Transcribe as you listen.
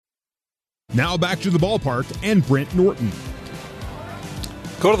Now back to the ballpark and Brent Norton.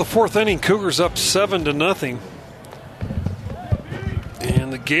 Go to the fourth inning. Cougars up 7-0.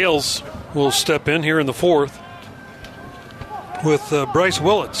 And the Gales will step in here in the fourth with Bryce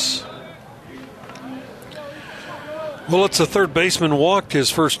Willits. Willits, the third baseman, walked his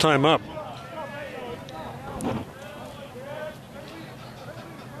first time up.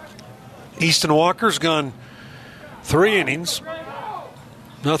 Easton Walker's gone 3 innings.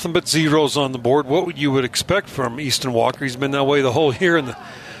 Nothing but zeros on the board. What you would expect from Easton Walker? He's been that way the whole year, and the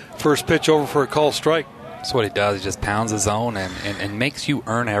first pitch over for a called strike. That's what he does. He just pounds his zone and makes you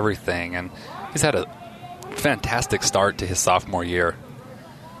earn everything. And he's had a fantastic start to his sophomore year.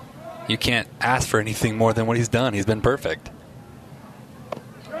 You can't ask for anything more than what he's done. He's been perfect.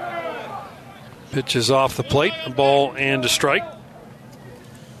 Pitch is off the plate, a ball and a strike.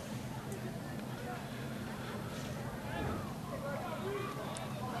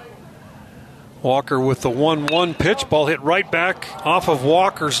 Walker with the 1-1 pitch. Ball hit right back off of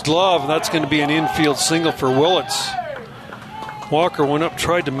Walker's glove. That's going to be an infield single for Willits. Walker went up,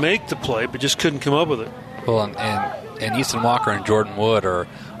 tried to make the play, but just couldn't come up with it. Well, and Easton Walker and Jordan Wood are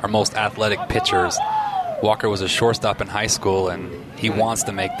our most athletic pitchers. Walker was a shortstop in high school, and he wants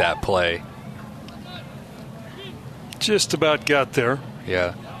to make that play. Just about got there.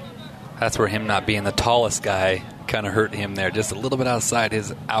 Yeah. That's where him not being the tallest guy kind of hurt him there, just a little bit outside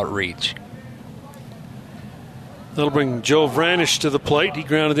his outreach. That'll bring Joe Vranish to the plate. He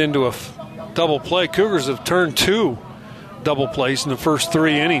grounded into a double play. Cougars have turned 2 double plays in the first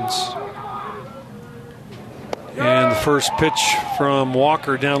 3 innings. And the first pitch from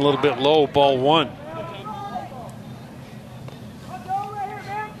Walker down a little bit low, ball 1.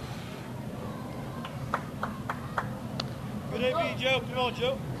 Good AB, Joe. Come on,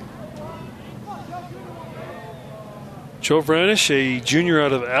 Joe. Joe Vranish, a junior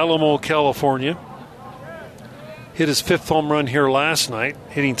out of Alamo, California. Hit his 5th home run here last night,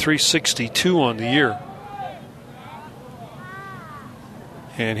 hitting .362 on the year.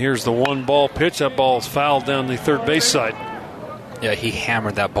 And here's the 1-ball pitch. That ball is fouled down the third base side. Yeah, he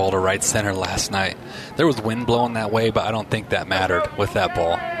hammered that ball to right center last night. There was wind blowing that way, but I don't think that mattered with that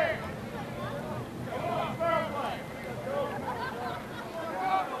ball.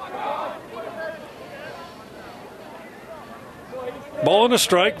 Ball and a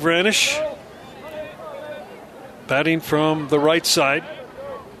strike, Vranish. Batting from the right side.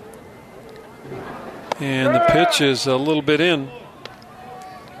 And the pitch is a little bit in.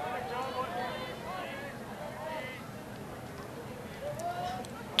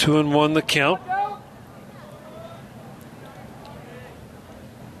 Two and 1 the count.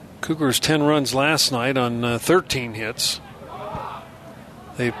 Cougars 10 runs last night on 13 hits.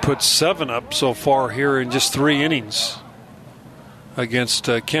 They put 7 up so far here in just 3 innings against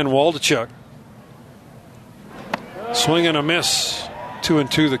Ken Waldachuk. Swing and a miss.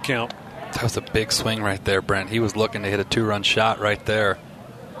 2-2 the count. That was a big swing right there, Brent. He was looking to hit a 2-run shot right there.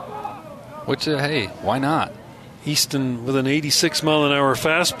 Which, hey, why not? Easton with an 86-mile-an-hour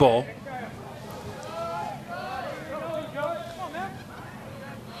fastball.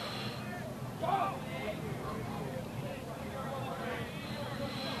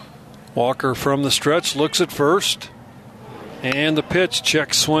 Walker from the stretch looks at first. And the pitch,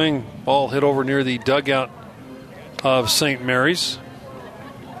 check swing. Ball hit over near the dugout of St. Mary's.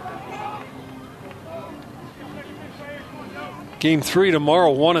 Game 3 tomorrow,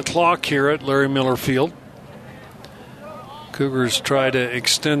 1 o'clock here at Larry Miller Field. Cougars try to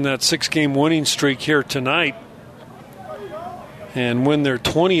extend that 6-game winning streak here tonight and win their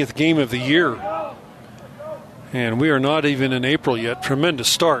 20th game of the year. And we are not even in April yet. Tremendous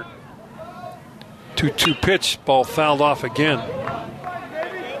start. 2-2 pitch, ball fouled off again.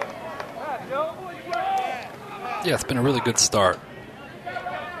 Yeah, it's been a really good start.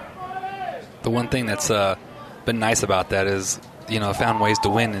 The one thing that's been nice about that is, found ways to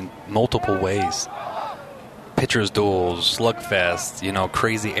win in multiple ways. Pitchers duels, slugfest,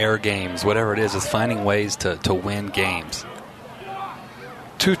 crazy air games, whatever it is finding ways to win games.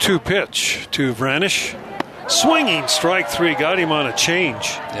 2-2 pitch to Vranish. Swinging, strike 3, got him on a change.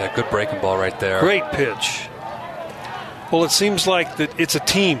 Yeah, good breaking ball right there. Great pitch. Well, it seems like that it's a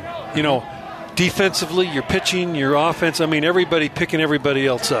team, Defensively, you're pitching, your offense. Everybody picking everybody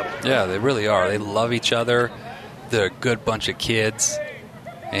else up. Yeah, they really are. They love each other. They're a good bunch of kids.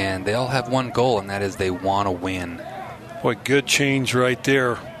 And they all have one goal, and that is they want to win. Boy, good change right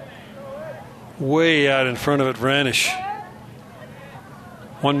there. Way out in front of it, Vranish.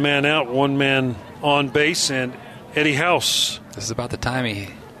 1 man out, 1 man on base, and Eddie House. This is about the time he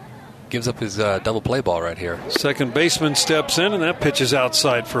gives up his double play ball right here. Second baseman steps in, and that pitch is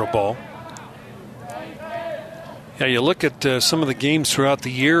outside for a ball. Yeah, you look at some of the games throughout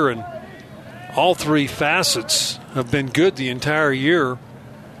the year, and all three facets have been good the entire year.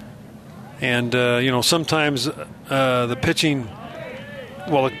 And, sometimes the pitching,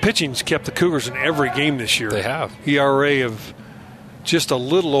 the pitching's kept the Cougars in every game this year. They have. ERA of just a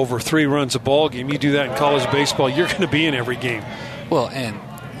little over 3 runs a ball game. You do that in college baseball, you're going to be in every game. Well, and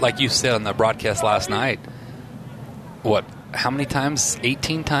like you said on the broadcast last night, how many times?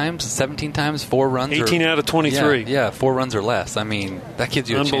 18 times? 17 times? 4 runs? 18 out of 23. Yeah, 4 runs or less. I mean, that gives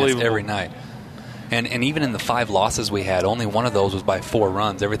you a chance every night. And even in the 5 losses we had, only one of those was by 4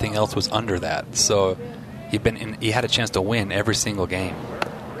 runs. Everything else was under that. So you had a chance to win every single game.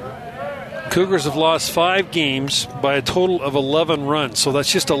 Cougars have lost 5 games by a total of 11 runs. So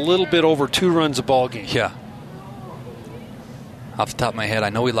that's just a little bit over 2 runs a ball game. Yeah. Off the top of my head, I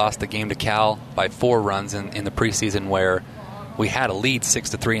know we lost the game to Cal by 4 runs in the preseason, where we had a lead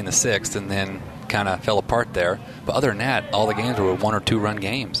 6-3 in the 6th and then kind of fell apart there. But other than that, all the games were 1 or 2 run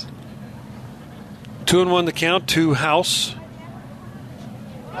games. 2-1 the count to House.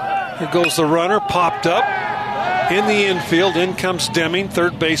 Here goes the runner, popped up in the infield. In comes Deming,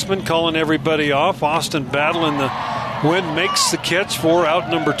 third baseman, calling everybody off. Austin Battle in the wind makes the catch for out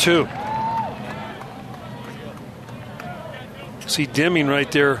number 2. See Deming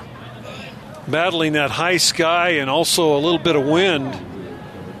right there battling that high sky and also a little bit of wind.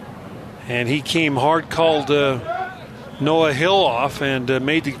 And he came hard, called Noah Hill off, and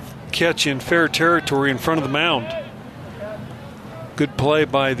made the catch in fair territory in front of the mound. Good play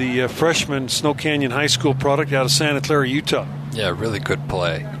by the freshman Snow Canyon High School product out of Santa Clara, Utah. Yeah, really good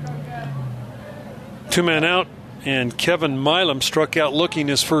play. 2 men out, and Kevin Milam struck out looking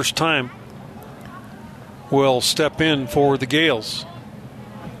his first time. Will step in for the Gales.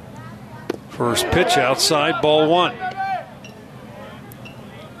 First pitch outside, ball 1.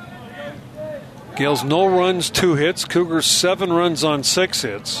 Gales no runs, 2 hits. Cougars 7 runs on 6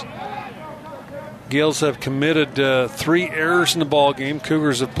 hits. Gales have committed 3 errors in the ball game.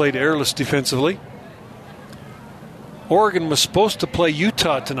 Cougars have played errorless defensively. Oregon was supposed to play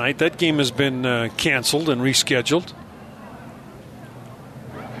Utah tonight. That game has been canceled and rescheduled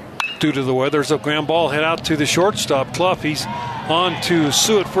due to the weather. There's a ground ball head out to the shortstop, Clough. He's on to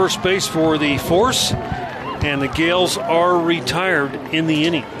Sue at first base for the force, and the Gales are retired in the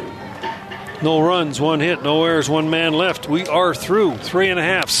inning. No runs, 1 hit, no errors, 1 man left. We are through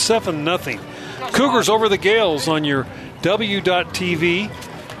 3.5, 7-0. Cougars over the Gales on your W.TV,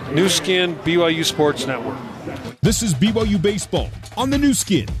 Nu Skin, BYU Sports Network. This is BYU Baseball on the Nu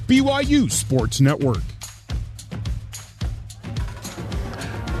Skin, BYU Sports Network.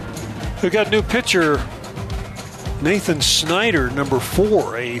 We've got new pitcher Nathan Snyder, number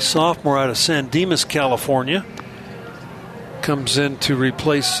 4, a sophomore out of San Dimas, California. Comes in to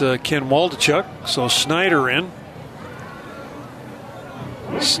replace Ken Waldachuk. So Snyder in.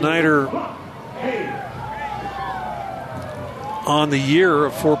 Snyder on the year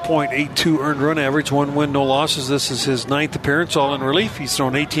of 4.82 earned run average, 1 win, no losses. This is his 9th appearance, all in relief. He's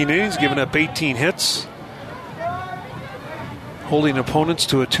thrown 18 innings, given up 18 hits, holding opponents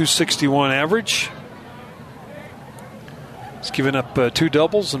to a 261 average. He's given up 2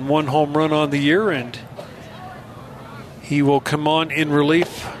 doubles and 1 home run on the year, and he will come on in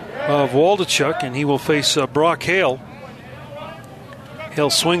relief of Waldachuk, and he will face Brock Hale.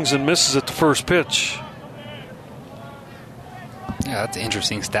 Hale swings and misses at the first pitch. Yeah, that's an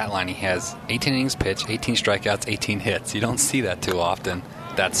interesting stat line he has. 18 innings pitched, 18 strikeouts, 18 hits. You don't see that too often,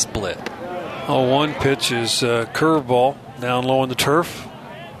 that split. One pitch is curveball down low on the turf.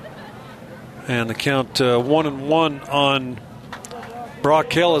 And the count 1-1 on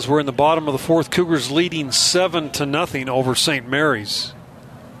Brock Hale as we're in the bottom of the 4th. Cougars leading 7-0 over St. Mary's.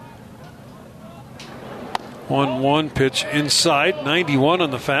 1-1 pitch inside, 91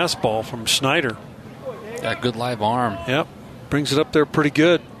 on the fastball from Snyder. Yeah, good live arm. Yep, brings it up there pretty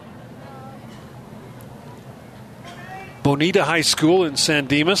good. Bonita High School in San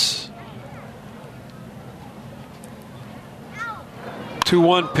Dimas.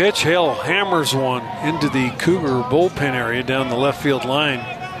 2-1 pitch. Hale hammers one into the Cougar bullpen area down the left field line.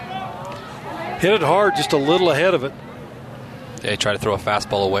 Hit it hard, just a little ahead of it. They tried to throw a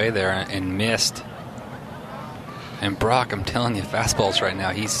fastball away there and missed. And Brock, I'm telling you, fastballs right now,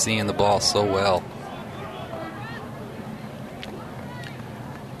 he's seeing the ball so well.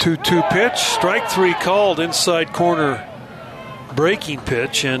 2-2 pitch. Strike 3 called, inside corner breaking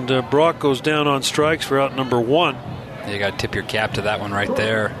pitch, and Brock goes down on strikes for out number 1. You got to tip your cap to that one right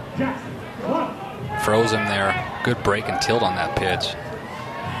there. Froze him there. Good break and tilt on that pitch.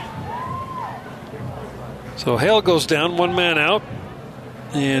 So Hale goes down, 1 man out.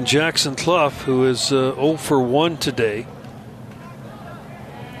 And Jackson Clough, who is 0 for 1 today,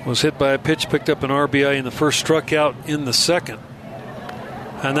 was hit by a pitch, picked up an RBI in the first, struck out in the second.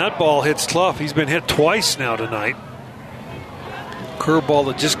 And that ball hits Clough. He's been hit twice now tonight. Curveball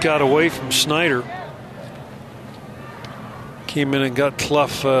that just got away from Snyder. Came in and got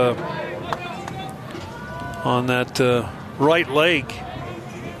Clough on that right leg.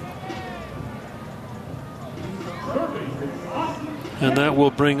 And that will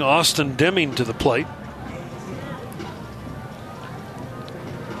bring Austin Deming to the plate.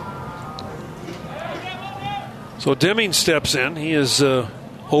 So Deming steps in. He is 0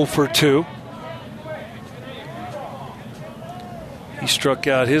 for 2. He struck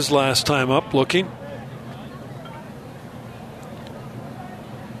out his last time up looking.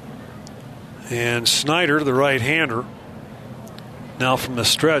 And Snyder, the right-hander, now from the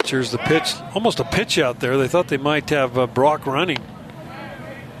stretch. Here's the pitch. Almost a pitch out there. They thought they might have Brock running.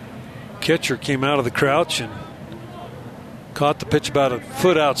 Catcher came out of the crouch and caught the pitch about a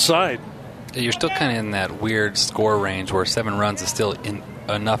foot outside. You're still kind of in that weird score range where 7 runs is still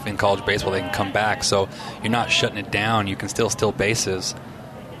enough in college baseball they can come back. So you're not shutting it down. You can still steal bases.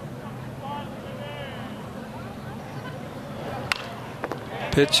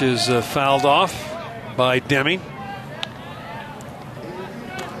 Pitch is fouled off by Deming.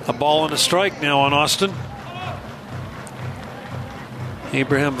 A ball and a strike now on Austin.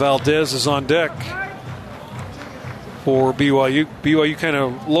 Abraham Valdez is on deck for BYU. BYU kind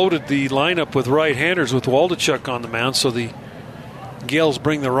of loaded the lineup with right-handers with Waldachuk on the mound, so the Gales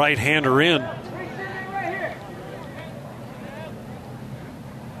bring the right-hander in.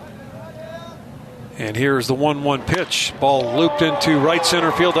 And here's the 1-1 pitch. Ball looped into right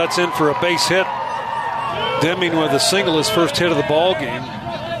center field. That's in for a base hit. Deming with a single, his first hit of the ball game.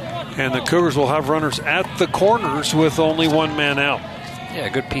 And the Cougars will have runners at the corners with only one man out. Yeah,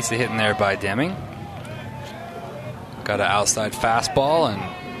 good piece of hitting there by Deming. Got an outside fastball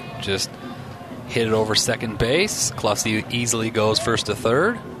and just hit it over second base. Clough easily goes first to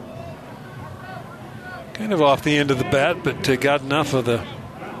third. Kind of off the end of the bat, but got enough of the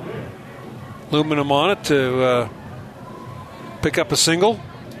aluminum on it to pick up a single.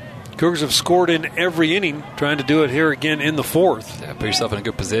 Cougars have scored in every inning, trying to do it here again in the fourth. Yeah, put yourself in a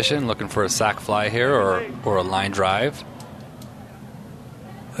good position, looking for a sac fly here or a line drive.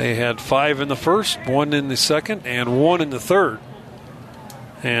 They had 5 in the first, 1 in the second, and 1 in the third.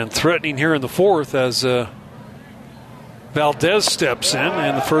 And threatening here in the fourth as Valdez steps in,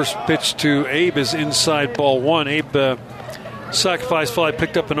 and the first pitch to Abe is inside ball 1. Abe sacrifice fly,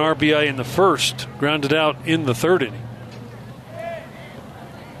 picked up an RBI in the first, grounded out in the third inning.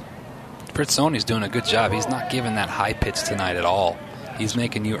 Fritzoni's doing a good job. He's not giving that high pitch tonight at all. He's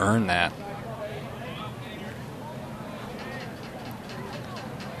making you earn that.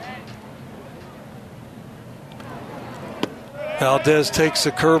 Valdez takes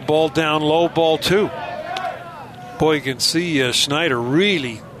the curveball down low, ball 2. Boy, you can see Schneider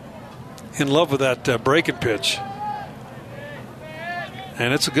really in love with that breaking pitch.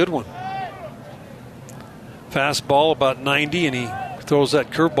 And it's a good one. Fastball about 90, and he throws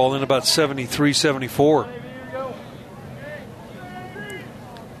that curveball in about 73, 74.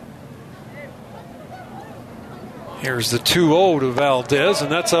 Here's the 2-0 to Valdez,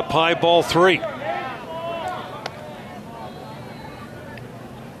 and that's up high, ball 3.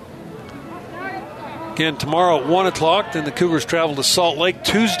 Again, tomorrow at 1 o'clock, then the Cougars travel to Salt Lake.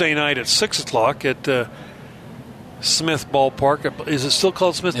 Tuesday night at 6 o'clock at Smith Ballpark. Is it still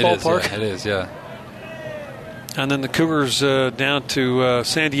called Smith Ballpark? Yeah, it is, yeah. And then the Cougars down to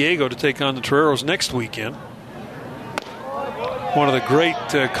San Diego to take on the Toreros next weekend. One of the great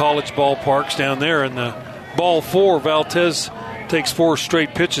college ballparks down there. And the ball 4, Valdez takes 4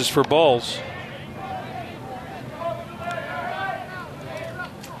 straight pitches for balls.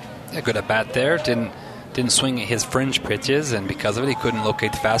 Yeah, good at bat there. Didn't swing at his fringe pitches, and because of it, he couldn't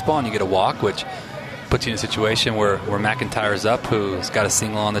locate the fastball, and you get a walk, which puts you in a situation where McIntyre's up, who's got a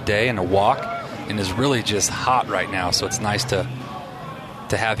single on the day and a walk, and is really just hot right now. So it's nice to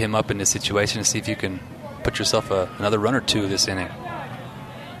have him up in this situation and see if you can put yourself another run or two this inning.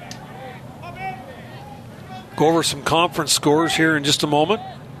 Go over some conference scores here in just a moment.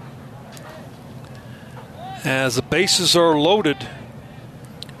 As the bases are loaded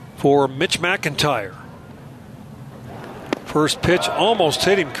for Mitch McIntyre. First pitch almost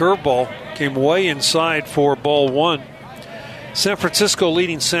hit him, curveball. Came way inside for ball 1. San Francisco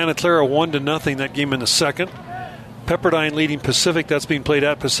leading Santa Clara 1-0. That game in the second. Pepperdine leading Pacific. That's being played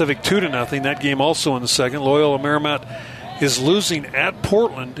at Pacific 2-0. That game also in the second. Loyola Marymount is losing at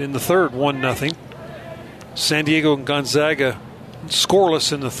Portland in the third 1-0. San Diego and Gonzaga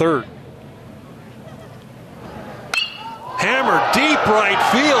Scoreless in the third. Hammered deep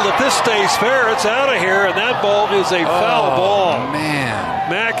right field. If this stays fair, it's out of here, and that ball is a foul ball.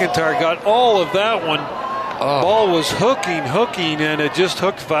 Man. McIntyre got all of that one. Ball was hooking, and it just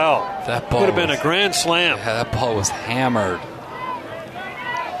hooked foul. That ball would have been a grand slam. Yeah, that ball was hammered.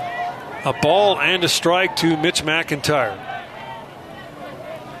 A ball and a strike to Mitch McIntyre.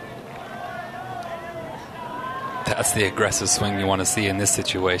 That's the aggressive swing you want to see in this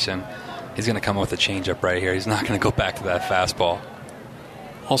situation. He's going to come with a changeup right here. He's not going to go back to that fastball.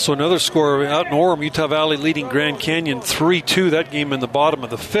 Also another score out in Orem, Utah Valley leading Grand Canyon 3-2. That game in the bottom of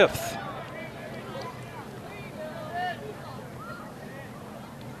the fifth.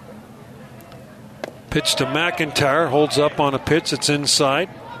 Pitch to McIntyre, holds up on a pitch. It's inside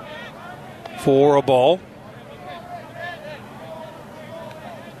for a ball.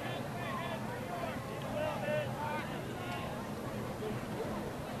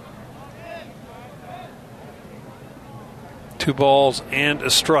 Two balls and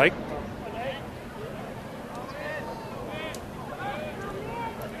a strike.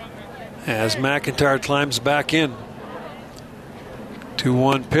 As McIntyre climbs back in.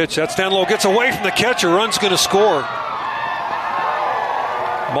 2-1 pitch. That's down low. Gets away from the catcher. Run's going to score.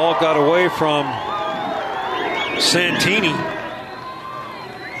 Ball got away from Santini.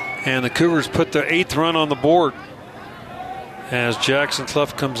 And the Cougars put the 8th run on the board as Jackson Clough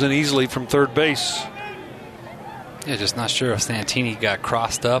comes in easily from third base. Yeah, just not sure if Santini got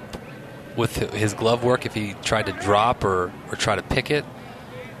crossed up with his glove work, if he tried to drop or try to pick it.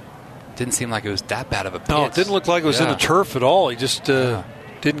 Didn't seem like it was that bad of a pitch. No, it didn't look like it was in the turf at all. He just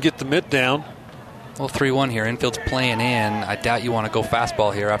didn't get the mitt down. Well, 3-1 here. Infield's playing in. I doubt you want to go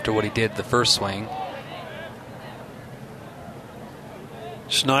fastball here after what he did the first swing.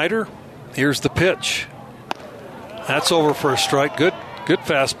 Schneider, here's the pitch. That's over for a strike. Good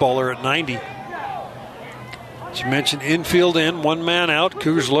fastballer at 90. As you mentioned, infield in, one man out.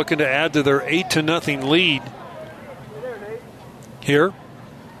 Cougars looking to add to their 8-0 lead here.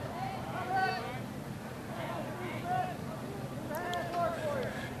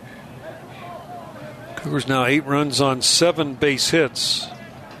 Cougars now 8 runs on 7 base hits.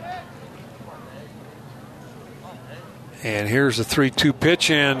 And here's the 3-2 pitch,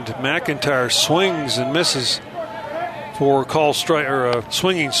 and McIntyre swings and misses for call strike or a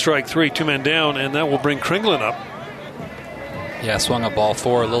swinging strike 3, 2 men down, and that will bring Kringlen up. Yeah, swung a ball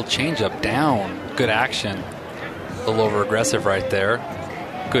 4, a little changeup down. Good action. A little over aggressive right there.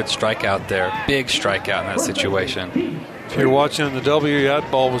 Good strikeout there. Big strikeout in that situation. If you're watching on the W, that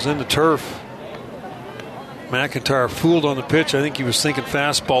ball was in the turf. McIntyre fooled on the pitch. I think he was thinking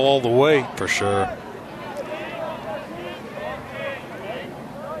fastball all the way. For sure.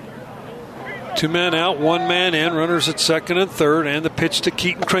 2 men out, 1 man in, runners at second and third, and the pitch to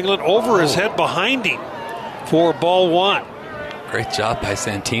Keaton Kringlen over his head behind him for ball 1. Great job by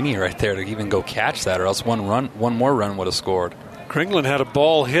Santini right there to even go catch that, or else one more run would have scored. Kringlen had a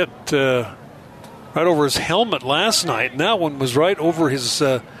ball hit right over his helmet last night, and that one was right over his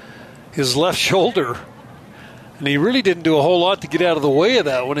left shoulder. And he really didn't do a whole lot to get out of the way of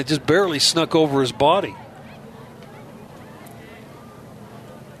that one. It just barely snuck over his body.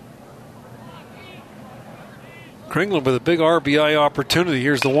 Kringlen with a big RBI opportunity.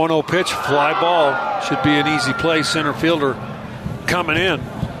 Here's the 1-0 pitch. Fly ball. Should be an easy play. Center fielder coming in.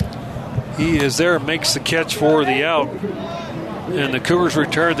 He is there, makes the catch for the out. And the Cougars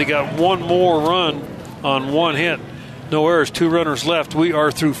return. They got one more run on 1 hit. No errors, 2 runners left. We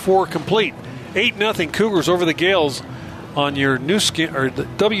are through 4 complete. 8-0 Cougars over the Gales on your new skin or the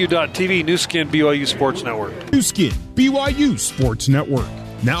W.TV new skin BYU Sports Network. New skin BYU Sports Network.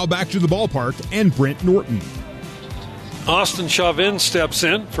 Now back to the ballpark and Brent Norton. Austin Chauvin steps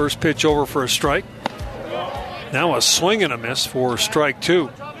in. First pitch over for a strike. Now a swing and a miss for strike 2.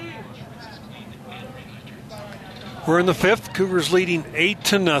 We're in the 5th. Cougars leading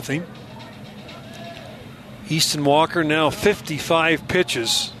 8-0. Easton Walker now 55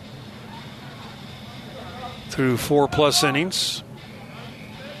 pitches through 4+ innings.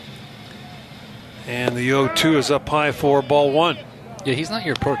 And the 0-2 is up high for ball 1. Yeah, he's not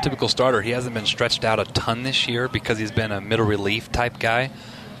your prototypical starter. He hasn't been stretched out a ton this year because he's been a middle relief type guy.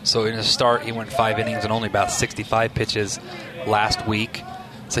 So in his start, he went 5 innings and only about 65 pitches last week.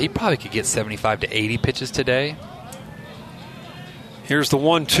 So he probably could get 75 to 80 pitches today. Here's the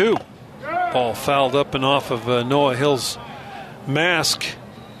 1-2. Ball fouled up and off of Noah Hill's mask.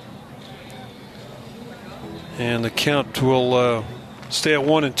 And the count will stay at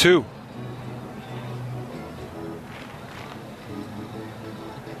 1-2.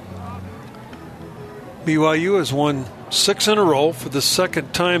 BYU has won 6 in a row for the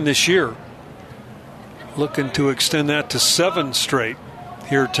second time this year. Looking to extend that to 7 straight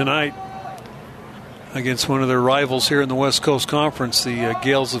here tonight against one of their rivals here in the West Coast Conference, the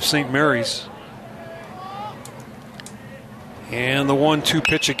Gales of St. Mary's. And the 1-2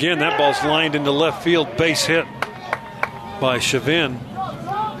 pitch again. That ball's lined into left field. Base hit by Chavin.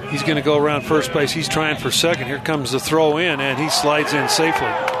 He's going to go around first base. He's trying for second. Here comes the throw in, and he slides in safely.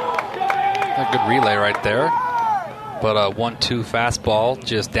 A good relay right there. But a 1-2 fastball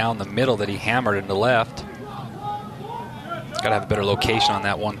just down the middle that he hammered into left. Got to have a better location on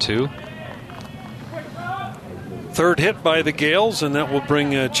that 1-2. Third hit by the Gales, and that will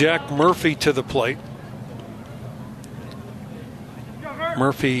bring Jack Murphy to the plate.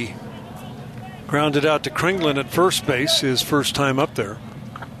 Murphy grounded out to Kringlen at first base, his first time up there.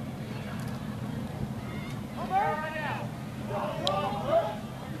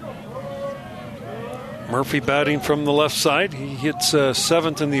 Murphy batting from the left side. He hits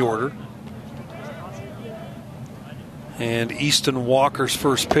 7th in the order. And Easton Walker's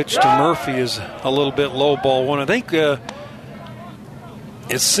first pitch to Murphy is a little bit low, ball 1. I think it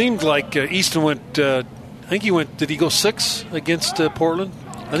seemed like Easton went, did he go 6 against Portland?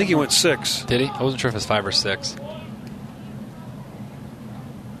 I think he went 6. Did he? I wasn't sure if it was 5 or 6.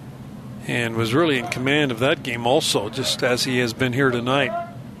 And was really in command of that game also, just as he has been here tonight.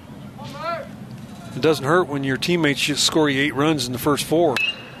 It doesn't hurt when your teammates just score you 8 runs in the first 4.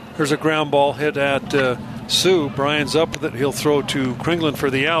 There's a ground ball hit at Sue. Brian's up with it. He'll throw to Kringlen for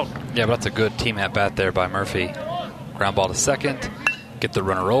the out. Yeah, but that's a good team at bat there by Murphy. Ground ball to second. Get the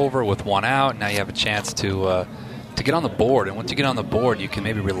runner over with 1 out. Now you have a chance to get on the board. And once you get on the board, you can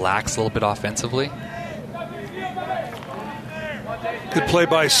maybe relax a little bit offensively. Good play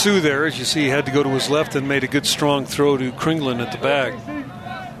by Sue there. As you see, he had to go to his left and made a good strong throw to Kringlen at the bag.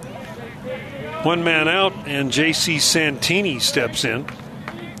 1 man out, and J.C. Santini steps in.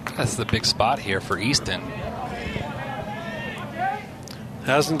 That's the big spot here for Easton.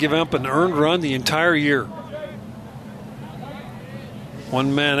 Hasn't given up an earned run the entire year.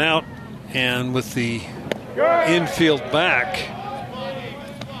 1 man out, and with the infield back,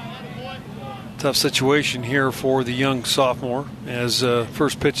 tough situation here for the young sophomore as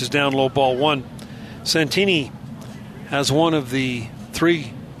first pitch is down low, ball 1. Santini has one of the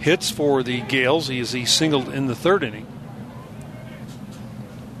 3 hits for the Gales. He singled in the 3rd inning.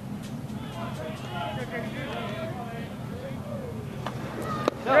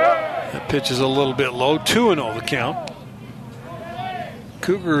 That pitch is a little bit low. 2-0 the count.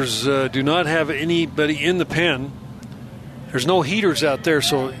 Cougars do not have anybody in the pen. There's no heaters out there,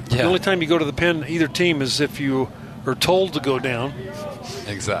 so the only time you go to the pen, either team, is if you are told to go down.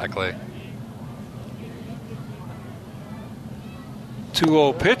 Exactly.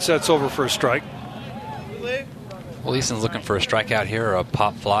 2-0 pitch. That's over for a strike. Well, Easton's looking for a strikeout here, or a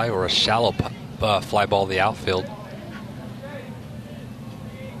pop fly, or a shallow fly ball to the outfield.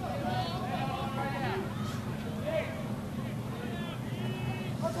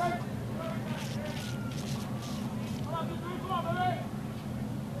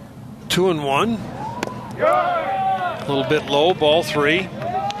 Two and 1. A little bit low, ball 3.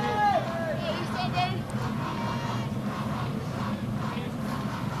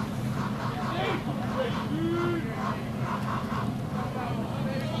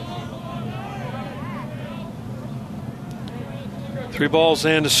 Three balls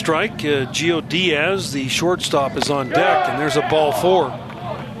and a strike. Gio Diaz, the shortstop, is on deck, and there's a ball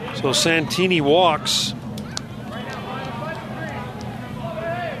 4. So Santini walks,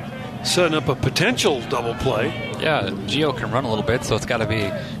 setting up a potential double play. Yeah, Gio can run a little bit, so it's got to be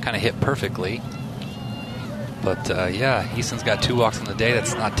kind of hit perfectly. But, Easton's got 2 walks in the day.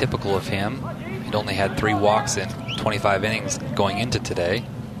 That's not typical of him. He'd only had 3 walks in 25 innings going into today.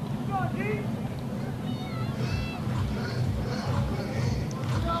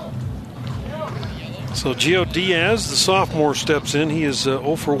 So Gio Diaz, the sophomore, steps in. He is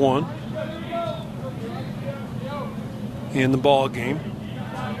 0 for 1 in the ball game.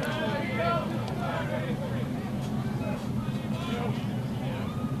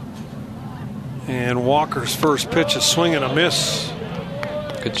 And Walker's first pitch is swing and a miss.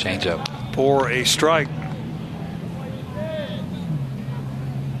 Good changeup. For a strike.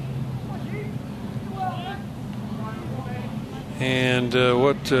 And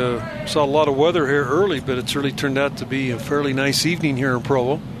saw a lot of weather here early, but it's really turned out to be a fairly nice evening here in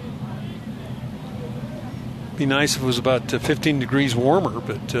Provo. Be nice if it was about 15 degrees warmer,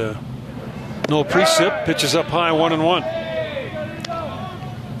 but no precip. Pitches up high, 1-1.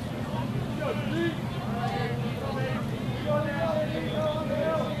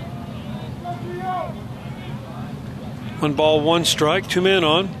 1 ball, 1 strike, 2 men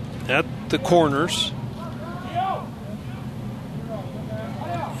on at the corners.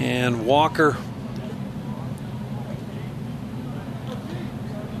 And Walker,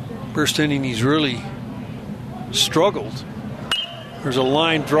 first inning, he's really struggled. There's a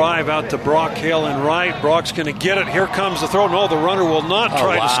line drive out to Brock Hale and right. Brock's going to get it. Here comes the throw. No, the runner will not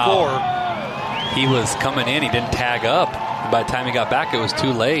try to score. He was coming in. He didn't tag up. And by the time he got back, it was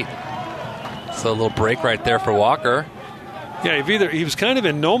too late. So a little break right there for Walker. Yeah, he was kind of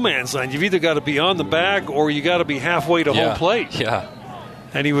in no man's land. You've either got to be on the bag or you got to be halfway to home plate. Yeah.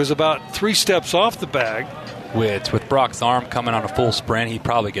 And he was about 3 steps off the bag. Which, with Brock's arm coming on a full sprint, he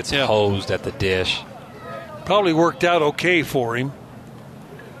probably gets hosed at the dish. Probably worked out okay for him.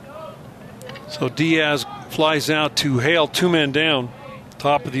 So Diaz flies out to Hale, 2 men down.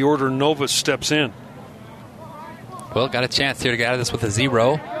 Top of the order, Novus steps in. Well, got a chance here to get out of this with a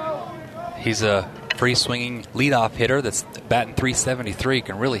 0. He's a free-swinging leadoff hitter that's batting .373,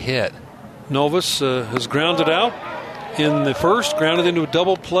 can really hit. Novus has grounded out in the first, grounded into a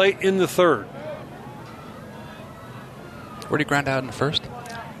double play in the third. Where did he ground out in the first?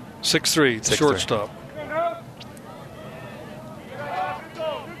 6-3, shortstop.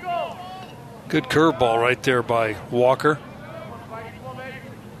 Good curveball right there by Walker.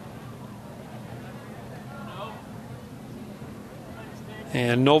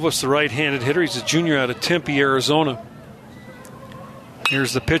 And Novus, the right-handed hitter. He's a junior out of Tempe, Arizona.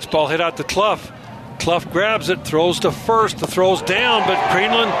 Here's the pitch ball hit out to Clough. Clough grabs it, throws to first. The throw's down, but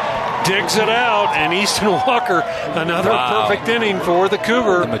Greenland digs it out. And Easton Walker, another perfect inning for the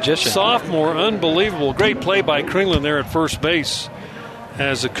Cougar. The magician. Sophomore, unbelievable. Great play by Greenland there at first base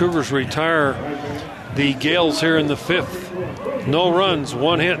as the Cougars retire the Gales here in the 5th. No runs,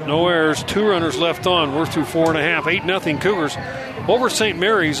 1 hit, no errors, 2 runners left on. We're through 4.5, 8-0 Cougars over St.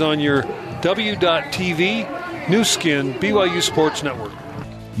 Mary's on your W.TV, New Skin, BYU Sports Network.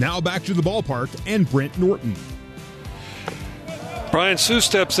 Now back to the ballpark and Brent Norton. Brian Sue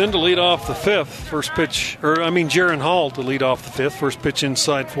steps in to lead off the 5th. Jaron Hall to lead off the 5th. First pitch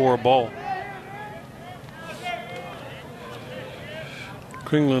inside for a ball.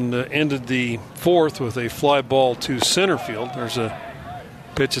 Kringland ended the 4th with a fly ball to center field. There's a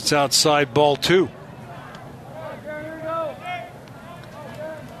pitch that's outside, ball 2.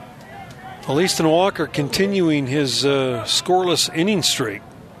 Easton Walker continuing his scoreless inning streak.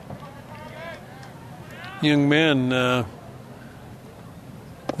 Young man,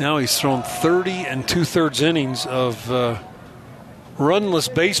 now he's thrown 30 2/3 innings of runless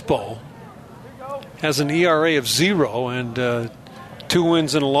baseball. Has an ERA of 0 and 2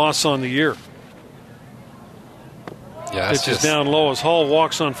 wins and a loss on the year. Yeah, pitches down low as Hall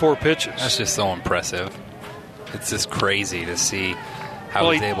walks on 4 pitches. That's just so impressive. It's just crazy to see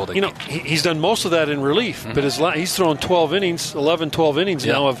how he's able to. He's done most of that in relief, but he's thrown 12 innings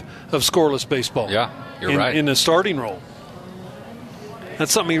now of scoreless baseball. Yeah, you're right. In a starting role.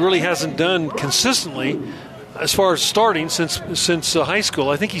 That's something he really hasn't done consistently as far as starting since high school.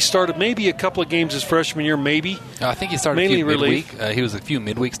 I think he started maybe a couple of games his freshman year, maybe. I think he started mainly a few relief. midweek. He was a few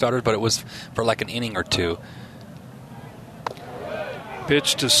midweek starters, but it was for like an inning or 2.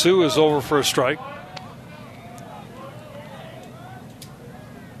 Pitch to Sue is over for a strike.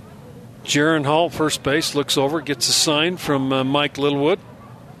 Jaron Hall, first base, looks over, gets a sign from Mike Littlewood,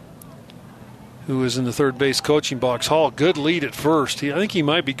 who is in the third base coaching box. Hall, good lead at first. I think he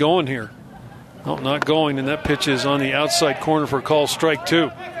might be going here. No, not going, and that pitch is on the outside corner for a call, strike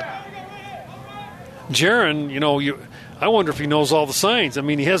 2. Jaron, I wonder if he knows all the signs. I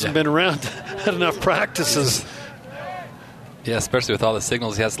mean, he hasn't been around, had enough practices. Yeah, especially with all the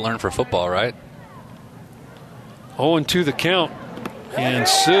signals he has to learn for football, right? 0-2 the count. And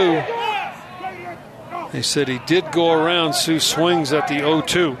Sue, they said he did go around. Sue swings at the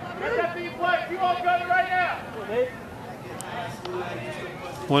 0-2.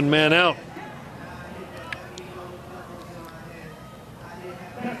 1 man out.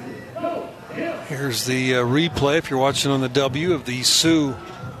 Here's the replay, if you're watching on the W, of the Sue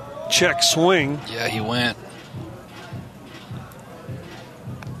check swing. Yeah, he went.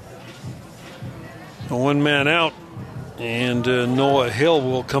 So 1 man out, and Noah Hill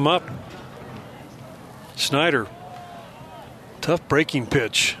will come up. Snyder, tough breaking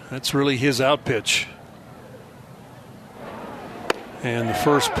pitch. That's really his out pitch. And the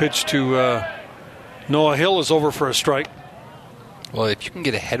first pitch to Noah Hill is over for a strike. Well, if you can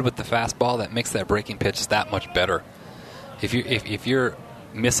get ahead with the fastball, that makes that breaking pitch that much better. If you're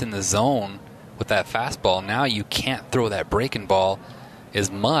missing the zone with that fastball, now you can't throw that breaking ball as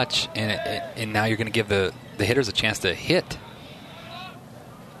much, and now you're going to give the hitters a chance to hit.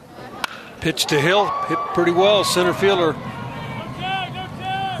 Pitch to Hill, hit pretty well. Center fielder,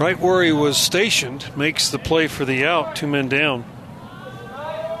 right where he was stationed, makes the play for the out. 2 men down.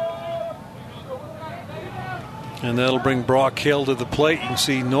 And that'll bring Brock Hale to the plate. You can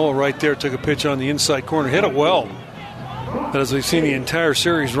see Noah right there took a pitch on the inside corner. Hit it well. But as we've seen the entire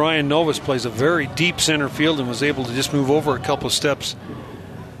series, Ryan Novus plays a very deep center field and was able to just move over a couple of steps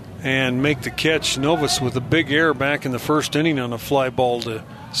and make the catch. Novus with a big error back in the first inning on a fly ball to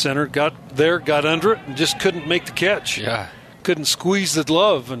center. Got there, got under it, and just couldn't make the catch. Yeah. Couldn't squeeze the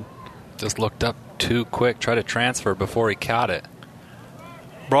glove. And just looked up too quick, tried to transfer before he caught it.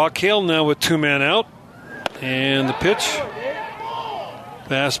 Brock Hale now with 2 men out. And the pitch.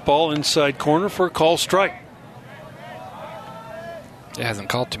 Fastball inside corner for a call strike. He hasn't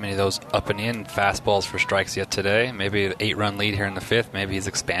called too many of those up and in fastballs for strikes yet today. Maybe an 8-run lead here in the 5th. Maybe he's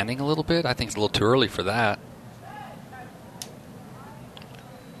expanding a little bit. I think it's a little too early for that.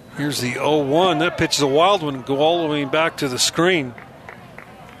 Here's the 0-1. That pitch is a wild one. Go all the way back to the screen.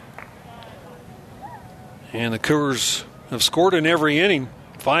 And the Cougars have scored in every inning.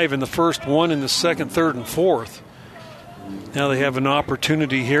 5 in the first, 1 in the second, third, and fourth. Now they have an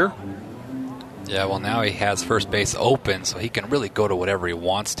opportunity here. Yeah, well, now he has first base open, so he can really go to whatever he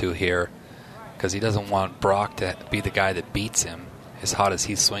wants to here because he doesn't want Brock to be the guy that beats him as hot as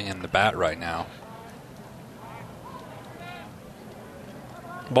he's swinging the bat right now.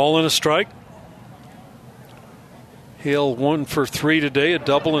 Ball and a strike. Hale 1 for 3 today, a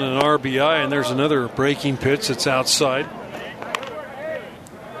double and an RBI, and there's another breaking pitch that's outside.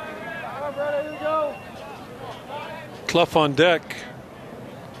 Clough on deck.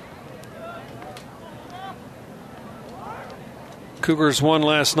 Cougars won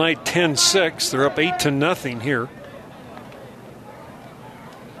last night 10-6. They're up 8-0 here.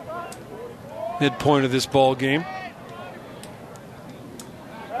 Midpoint of this ball game.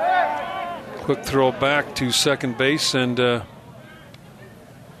 Quick throw back to second base, and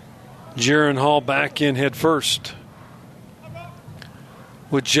Jaron Hall back in head first.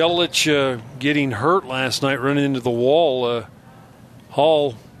 With Jelic getting hurt last night, running into the wall,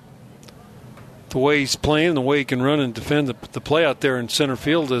 Hall, the way he's playing, the way he can run and defend the play out there in center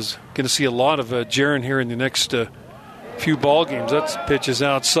field, is going to see a lot of Jaron here in the next few ball games. That pitch is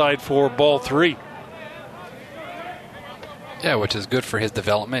outside for ball 3. Yeah, which is good for his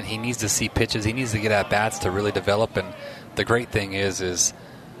development. He needs to see pitches. He needs to get at bats to really develop. And the great thing is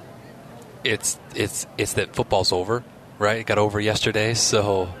it's that football's over. Right, it got over yesterday,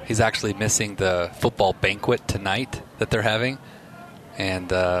 so he's actually missing the football banquet tonight that they're having, and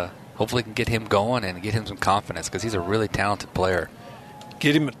hopefully can get him going and get him some confidence because he's a really talented player.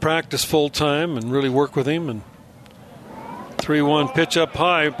 Get him at practice full time and really work with him. And 3-1 pitch up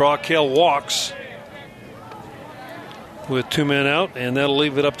high. Brock Hale walks with 2 men out, and that'll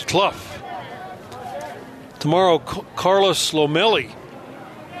leave it up to Clough. Tomorrow, Carlos Lomeli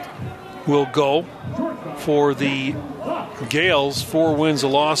will go for the Gales. 4 wins, a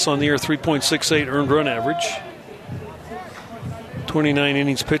loss on the year, 3.68 earned run average. 29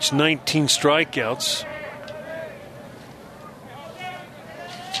 innings pitched, 19 strikeouts.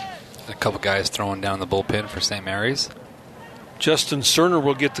 A couple guys throwing down the bullpen for St. Mary's. Justin Cerner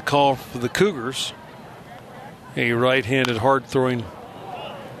will get the call for the Cougars. A right-handed, hard-throwing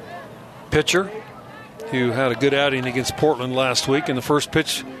pitcher who had a good outing against Portland last week. And the first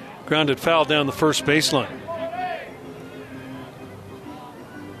pitch grounded foul down the first baseline.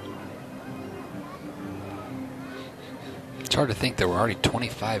 It's hard to think that we're already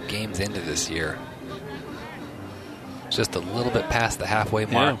 25 games into this year. It's just a little bit past the halfway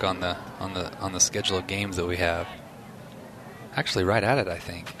mark on the schedule of games that we have. Actually, right at it, I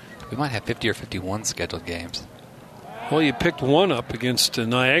think. We might have 50 or 51 scheduled games. Well, you picked one up against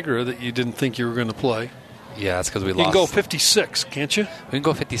Niagara that you didn't think you were going to play. Yeah, that's because we lost. You can go 56, can't you? We can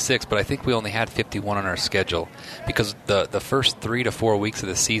go 56, but I think we only had 51 on our schedule because the first 3 to 4 weeks of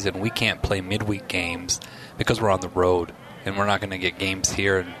the season, we can't play midweek games because we're on the road, and we're not going to get games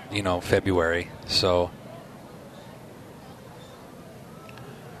here in February. So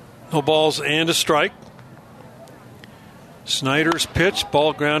no balls and a strike. Snyder's pitch,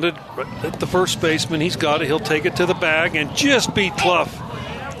 ball grounded at the first baseman. He's got it. He'll take it to the bag and just beat Clough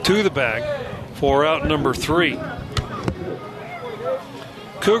to the bag for out number 3.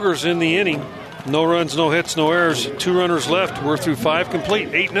 Cougars in the inning. No runs, no hits, no errors. 2 runners left. We're through 5 complete.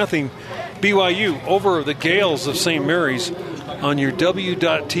 8-0 BYU over the Gales of St. Mary's on your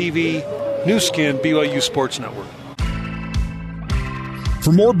W.TV new skin BYU Sports Network.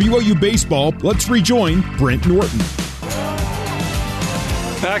 For more BYU baseball, let's rejoin Brent Norton.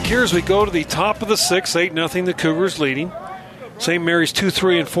 Back here as we go to the top of the 6th, 8-0 the Cougars leading. St. Mary's 2,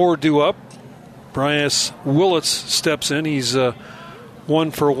 3, and 4 due up. Bryce Willits steps in. He's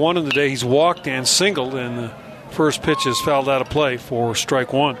 1 for 1 in the day. He's walked and singled, and the first pitch is fouled out of play for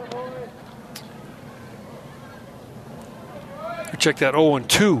strike 1. Check that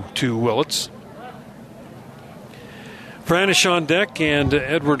 0-2 to Willits. Vranish on deck, and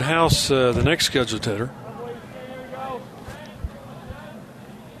Edward House, the next scheduled hitter.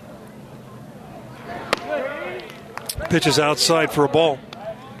 Pitches outside for a ball.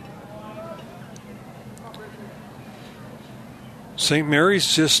 St.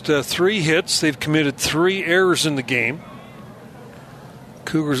 Mary's just 3 hits. They've committed 3 errors in the game.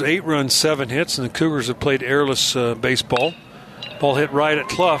 Cougars 8 runs, 7 hits, and the Cougars have played airless baseball. Ball hit right at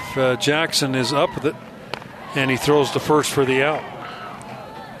Clough. Jackson is up with it, and he throws the first for the out.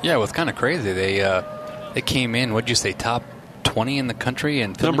 Yeah, it was kind of crazy. They came in, what'd you say, top 20 in the country?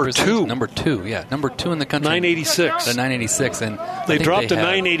 And number 2. Number 2, yeah. Number 2 in the country. 986. 986. And they dropped to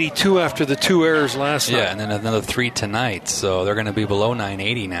 982 after the 2 errors last night. Yeah, and then another 3 tonight. So they're going to be below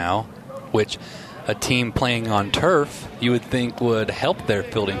 980 now, which a team playing on turf you would think would help their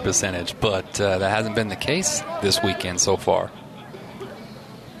fielding percentage, but that hasn't been the case this weekend so far.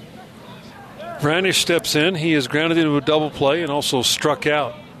 Vranish steps in. He is grounded into a double play and also struck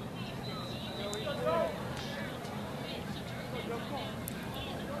out.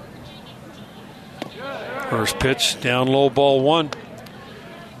 First pitch, down low, ball 1.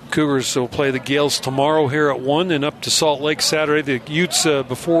 Cougars will play the Gales tomorrow here at 1 and up to Salt Lake Saturday. The Utes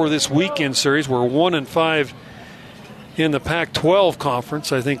before this weekend series were 1-5 in the Pac-12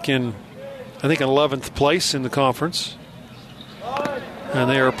 conference. I think in 11th place in the conference. And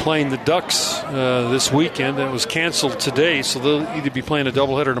they are playing the Ducks this weekend. That was canceled today, so they'll either be playing a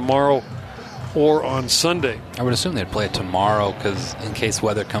doubleheader tomorrow or on Sunday. I would assume they'd play it tomorrow because in case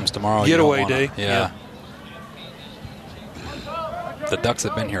weather comes tomorrow. Getaway day. Yeah. The Ducks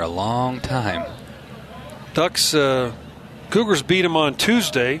have been here a long time. Ducks, Cougars beat them on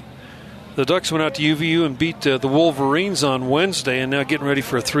Tuesday. The Ducks went out to UVU and beat the Wolverines on Wednesday, and now getting ready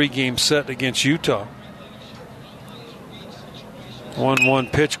for a 3-game set against Utah.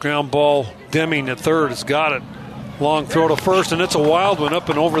 1-1 pitch, ground ball. Deming at third has got it. Long throw to first, and it's a wild one up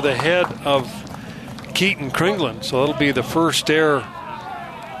and over the head of Keaton Kringlen. So that'll be the first error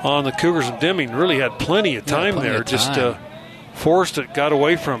on the Cougars. And Deming really had plenty of time there. Just forced it, got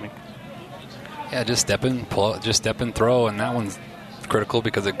away from him. Yeah, just step and throw, and that one's critical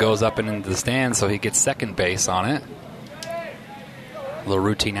because it goes up and into the stands, so he gets second base on it. A little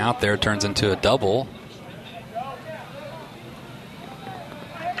routine out there turns into a double.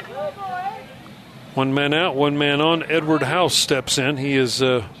 One man out, one man on. Edward House steps in. He is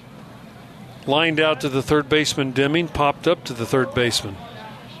lined out to the third baseman. Deming popped up to the third baseman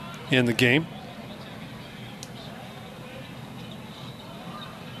in the game.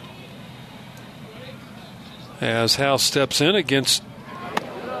 As House steps in against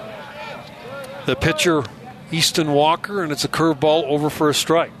the pitcher, Easton Walker, and it's a curveball over for a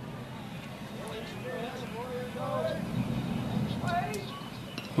strike.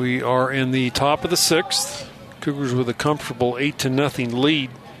 We are in the top of the 6th. Cougars with a comfortable 8-0 lead.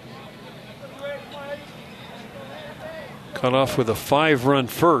 Cut off with a 5-run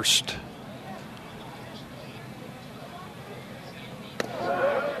first.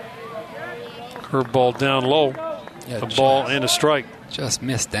 Curveball down low. Yeah, a ball and a strike. Just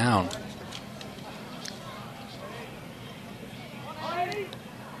missed down.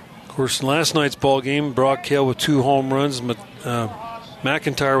 Of course, in last night's ball game, Brock Hale with 2 home runs,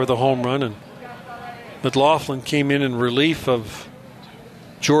 McIntyre with a home run, and McLaughlin came in relief of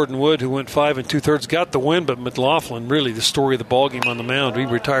Jordan Wood, who went 5 2/3, got the win, but McLaughlin, really the story of the ball game on the mound. He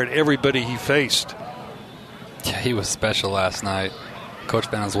retired everybody he faced. Yeah, he was special last night. Coach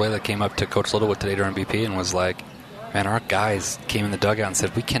Valenzuela came up to Coach Littlewood today during BP and was like, man, our guys came in the dugout and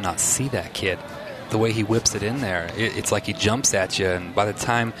said, we cannot see that kid. The way he whips it in there, it's like he jumps at you, and by the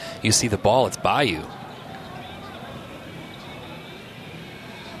time you see the ball, it's by you.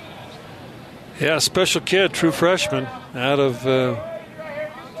 Yeah, special kid, true freshman out of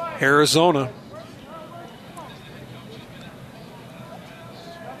Arizona.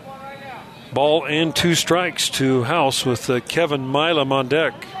 Ball and 2 strikes to House with Kevin Milam on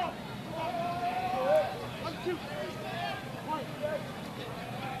deck.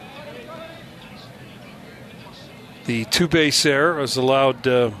 The 2-base error has allowed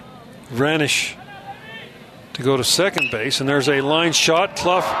Vranish to go to second base, and there's a line shot.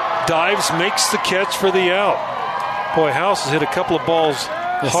 Clough dives, makes the catch for the out. Boy, House has hit a couple of balls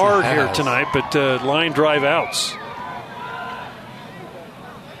hard here tonight, but line drive outs.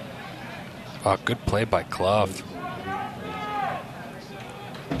 Oh, good play by Clough.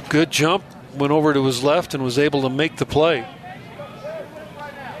 Good jump, went over to his left and was able to make the play.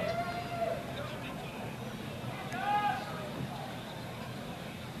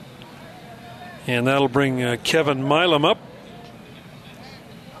 And that'll bring Kevin Milam up.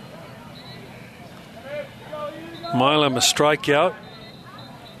 Milam a strikeout.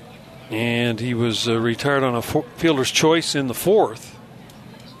 And he was retired on a fielder's choice in the fourth.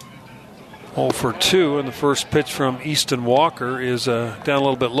 0 for 2, and the first pitch from Easton Walker is down a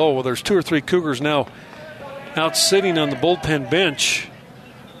little bit low. Well, there's 2 or 3 Cougars now out sitting on the bullpen bench.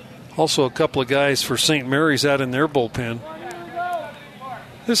 Also a couple of guys for St. Mary's out in their bullpen.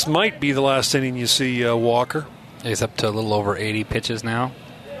 This might be the last inning you see Walker. He's up to a little over 80 pitches now.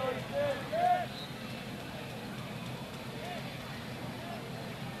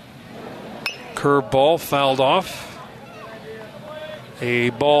 Curveball fouled off.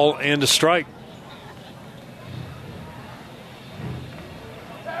 A ball and a strike.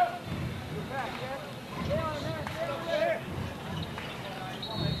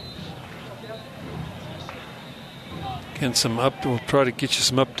 And we'll try to get you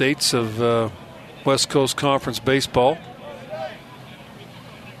some updates of West Coast Conference baseball.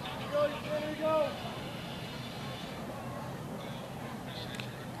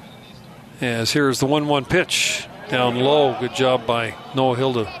 As here's the 1-1 pitch down low. Good job by Noah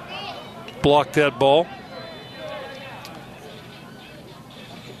Hill to block that ball.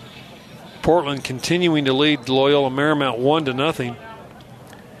 Portland continuing to lead Loyola Marymount 1-0.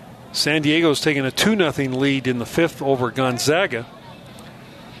 San Diego's taking a 2-0 lead in the fifth over Gonzaga.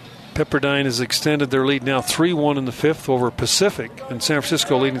 Pepperdine has extended their lead now 3-1 in the fifth over Pacific. And San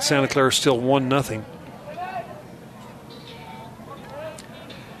Francisco leading Santa Clara still 1-0.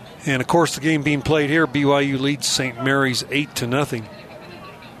 And, of course, the game being played here, BYU leads St. Mary's 8-0.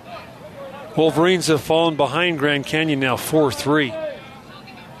 Wolverines have fallen behind Grand Canyon now 4-3.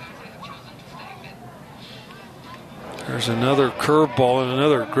 There's another curveball and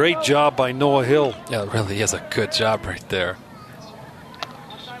another great job by Noah Hill. Yeah, it really is a good job right there.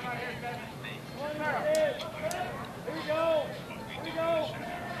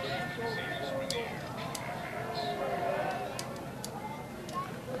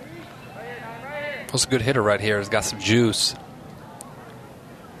 That's a good hitter right here. He's got some juice.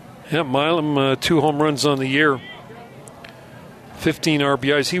 Yeah, Milam, 2 home runs on the year. 15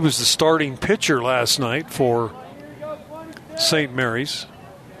 RBIs. He was the starting pitcher last night for St. Mary's.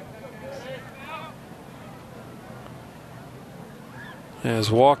 As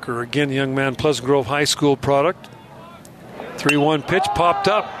Walker, again, the young man, Pleasant Grove High School product. 3-1 pitch popped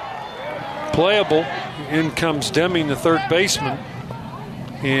up. Playable. In comes Deming, the third baseman.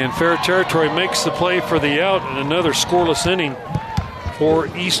 And Fair Territory makes the play for the out, and another scoreless inning for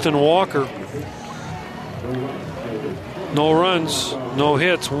Easton Walker. No runs, no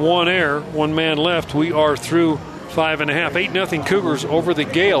hits, 1 error, 1 man left. We are through 5.5. 8-0 Cougars over the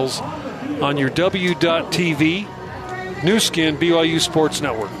Gales on your W.TV new skin BYU Sports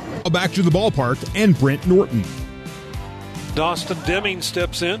Network. Back to the ballpark and Brent Norton. Dawson Deming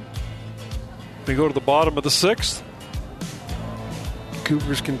steps in. We go to the bottom of the 6th.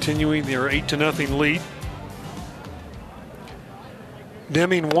 Cougars continuing their 8-0 lead.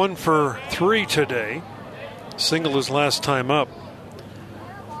 Deming 1 for 3 today. Single his last time up.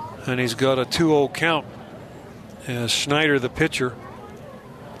 And he's got a 2-0 count as Schneider, the pitcher,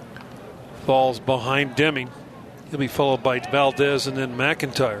 falls behind Deming. He'll be followed by Valdez and then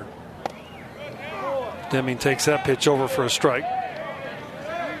McIntyre. Deming takes that pitch over for a strike.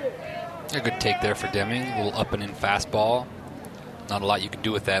 A good take there for Deming. A little up and in fastball. Not a lot you can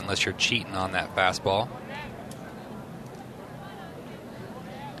do with that unless you're cheating on that fastball.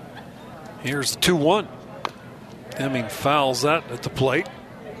 Here's the 2-1. Deming fouls that at the plate.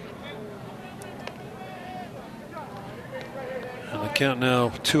 And the count now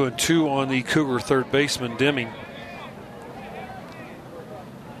 2-2 on the Cougar third baseman, Deming.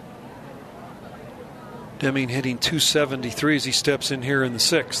 Deming hitting .273 as he steps in here in the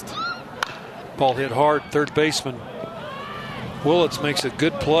 6th. Ball hit hard, third baseman Willits makes a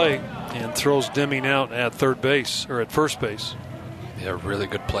good play and throws Deming out at third base, or at first base. Yeah, really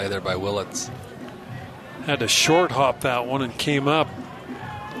good play there by Willits. Had to short hop that one and came up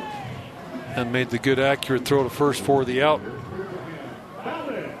and made the good accurate throw to first for the out.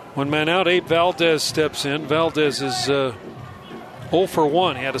 1 man out, Abe Valdez steps in. Valdez is 0 for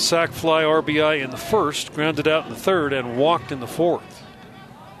 1. He had a sac fly RBI in the first, grounded out in the third, and walked in the fourth.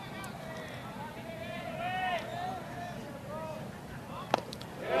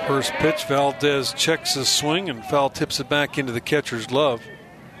 First pitch, Valdez checks his swing and foul tips it back into the catcher's glove.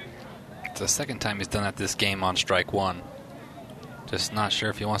 It's the second time he's done that this game on strike 1. Just not sure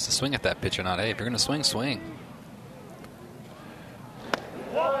if he wants to swing at that pitch or not. Hey, if you're going to swing, swing.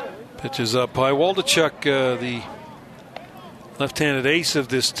 Pitch is up high. Waldichuk, the left-handed ace of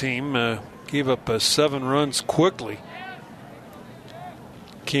this team, gave up 7 runs quickly.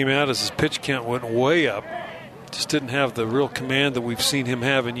 Came out as his pitch count went way up. Just didn't have the real command that we've seen him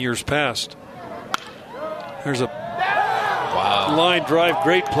have in years past. There's a line drive.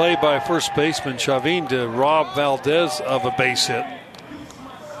 Great play by first baseman Chavin to rob Valdez of a base hit.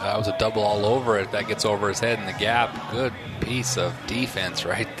 That was a double all over it. That gets over his head in the gap. Good piece of defense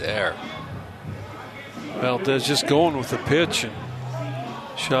right there. Valdez just going with the pitch, and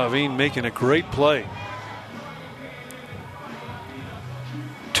Chavin making a great play.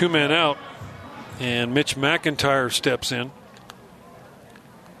 2 men out, and Mitch McIntyre steps in.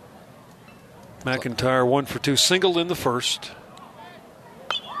 McIntyre 1 for 2, singled in the first.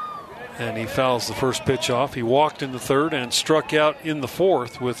 And he fouls the first pitch off. He walked in the third and struck out in the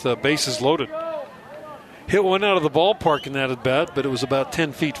fourth with bases loaded. Hit one out of the ballpark in that at bat, but it was about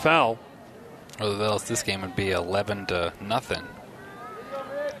 10 feet foul. Or else this game would be 11-0.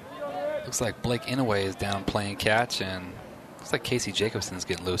 Looks like Blake Inouye is down playing catch, and looks like Casey Jacobson's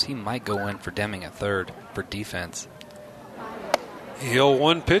getting loose. He might go in for Deming at third for defense. The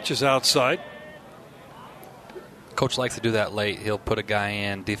 0-1 pitch is outside. Coach likes to do that late. He'll put a guy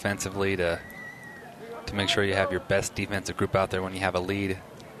in defensively to make sure you have your best defensive group out there when you have a lead.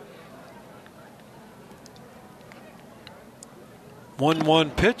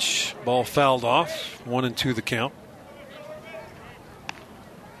 1-1 pitch. Ball fouled off. 1-2 the count.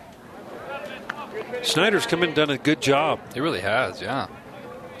 Snyder's come in and done a good job. He really has, yeah.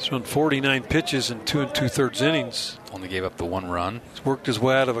 He's run 49 pitches in 2 2/3 innings. Only gave up the 1 run. He's worked his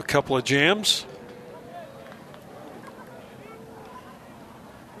way out of a couple of jams.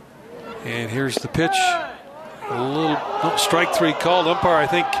 And here's the pitch. A little strike 3 called. Umpire, I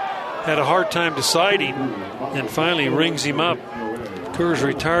think, had a hard time deciding and finally rings him up. Cougars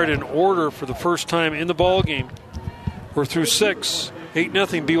retired in order for the first time in the ball game. We're through 6.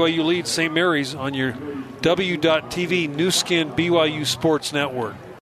 8-0 BYU leads St. Mary's on your W.TV Nu Skin BYU Sports Network.